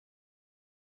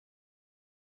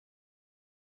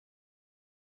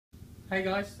Hey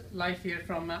guys, Leif here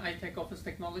from ATech Office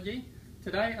Technology.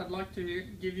 Today I'd like to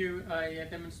give you a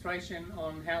demonstration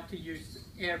on how to use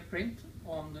AirPrint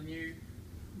on the new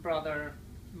Brother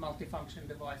multifunction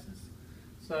devices.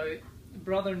 So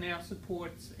Brother now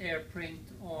supports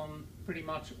AirPrint on pretty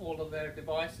much all of their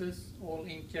devices, all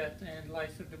inkjet and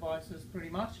laser devices pretty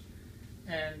much.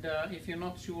 And if you're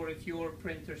not sure if your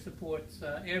printer supports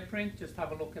AirPrint, just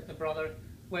have a look at the Brother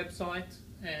website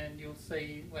and you'll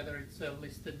see whether it's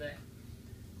listed there.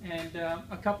 And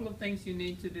a couple of things you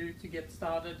need to do to get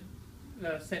started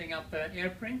setting up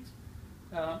AirPrint.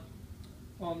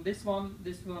 On this one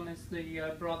is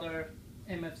the Brother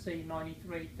MFC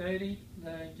 9330.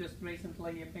 They just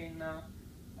recently have been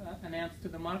announced to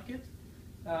the market.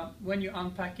 When you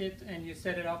unpack it and you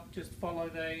set it up, just follow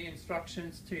the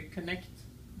instructions to connect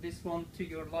this one to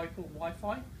your local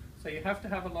Wi-Fi. So you have to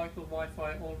have a local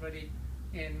Wi-Fi already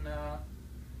in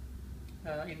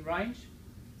range.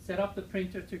 Set up the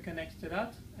printer to connect to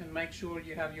that and make sure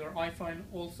you have your iPhone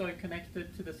also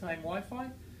connected to the same Wi-Fi,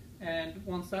 and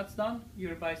once that's done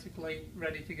you're basically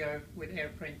ready to go with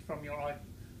AirPrint from your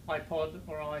iPod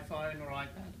or iPhone or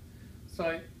iPad.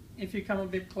 So if you come a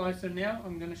bit closer now,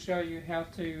 I'm going to show you how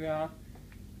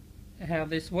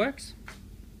this works.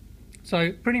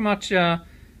 So pretty much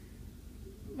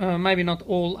maybe not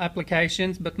all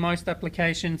applications, but most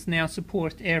applications now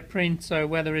support AirPrint. So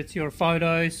whether it's your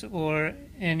photos or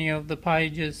any of the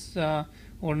pages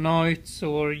or notes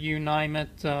or you name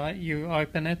it, you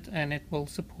open it and it will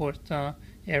support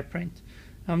AirPrint.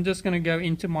 I'm just going to go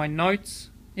into my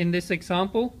notes in this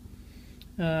example.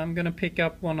 I'm going to pick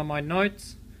up one of my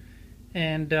notes,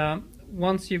 and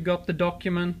once you've got the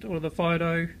document or the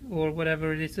photo or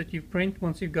whatever it is that you print,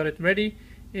 once you've got it ready,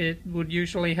 it would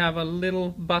usually have a little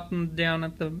button down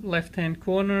at the left hand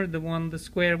corner, the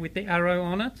square with the arrow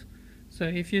on it. So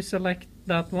if you select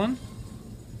that one,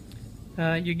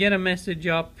 you get a message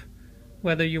up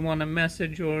whether you want a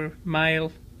message or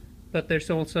mail, but there's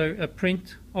also a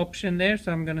print option there,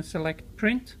 so I'm going to select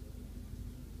print.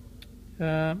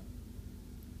 And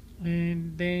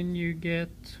then you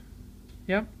get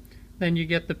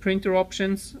the printer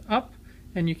options up,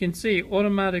 and you can see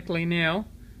automatically now,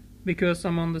 because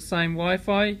I'm on the same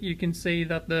Wi-Fi, you can see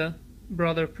that the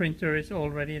Brother printer is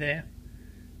already there.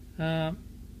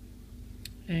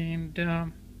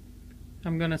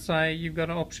 I'm going to say you've got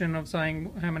an option of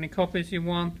saying how many copies you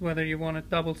want, whether you want it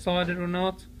double-sided or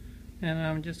not, and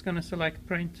I'm just going to select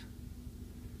print.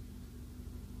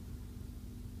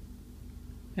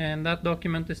 And that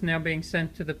document is now being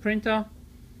sent to the printer.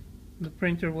 The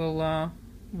printer will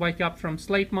wake up from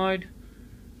sleep mode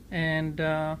and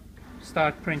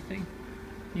start printing.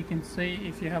 You can see,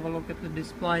 if you have a look at the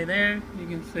display there, you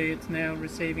can see it's now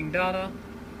receiving data.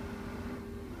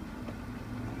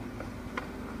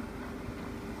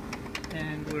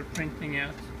 And we're printing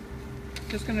out.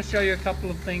 Just going to show you a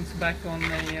couple of things back on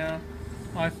the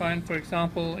iPhone. For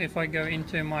example, if I go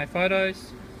into my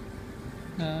photos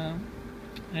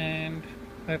and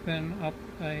open up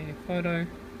a photo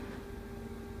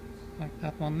like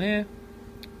that one there,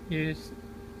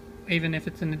 even if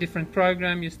it's in a different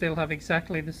program, you still have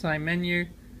exactly the same menu.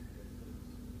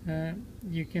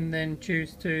 You can then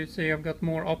choose to see, I've got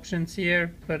more options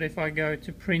here, but if I go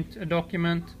to print a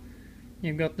document,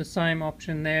 you've got the same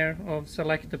option there of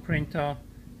select the printer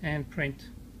and print.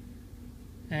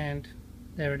 And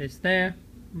there it is there,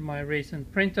 my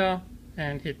recent printer,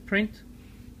 and hit print,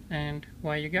 and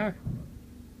away you go.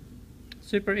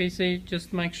 Super easy.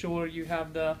 Just make sure you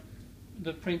have the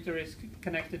printer is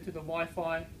connected to the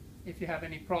Wi-Fi. If you have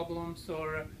any problems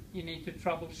or you need to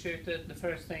troubleshoot it, the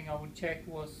first thing I would check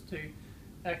was to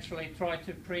actually try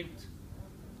to print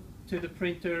to the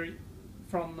printer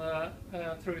from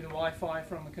through the Wi-Fi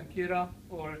from the computer,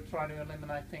 or try to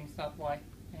eliminate things that way.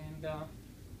 And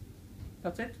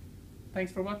that's it.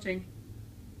 Thanks for watching.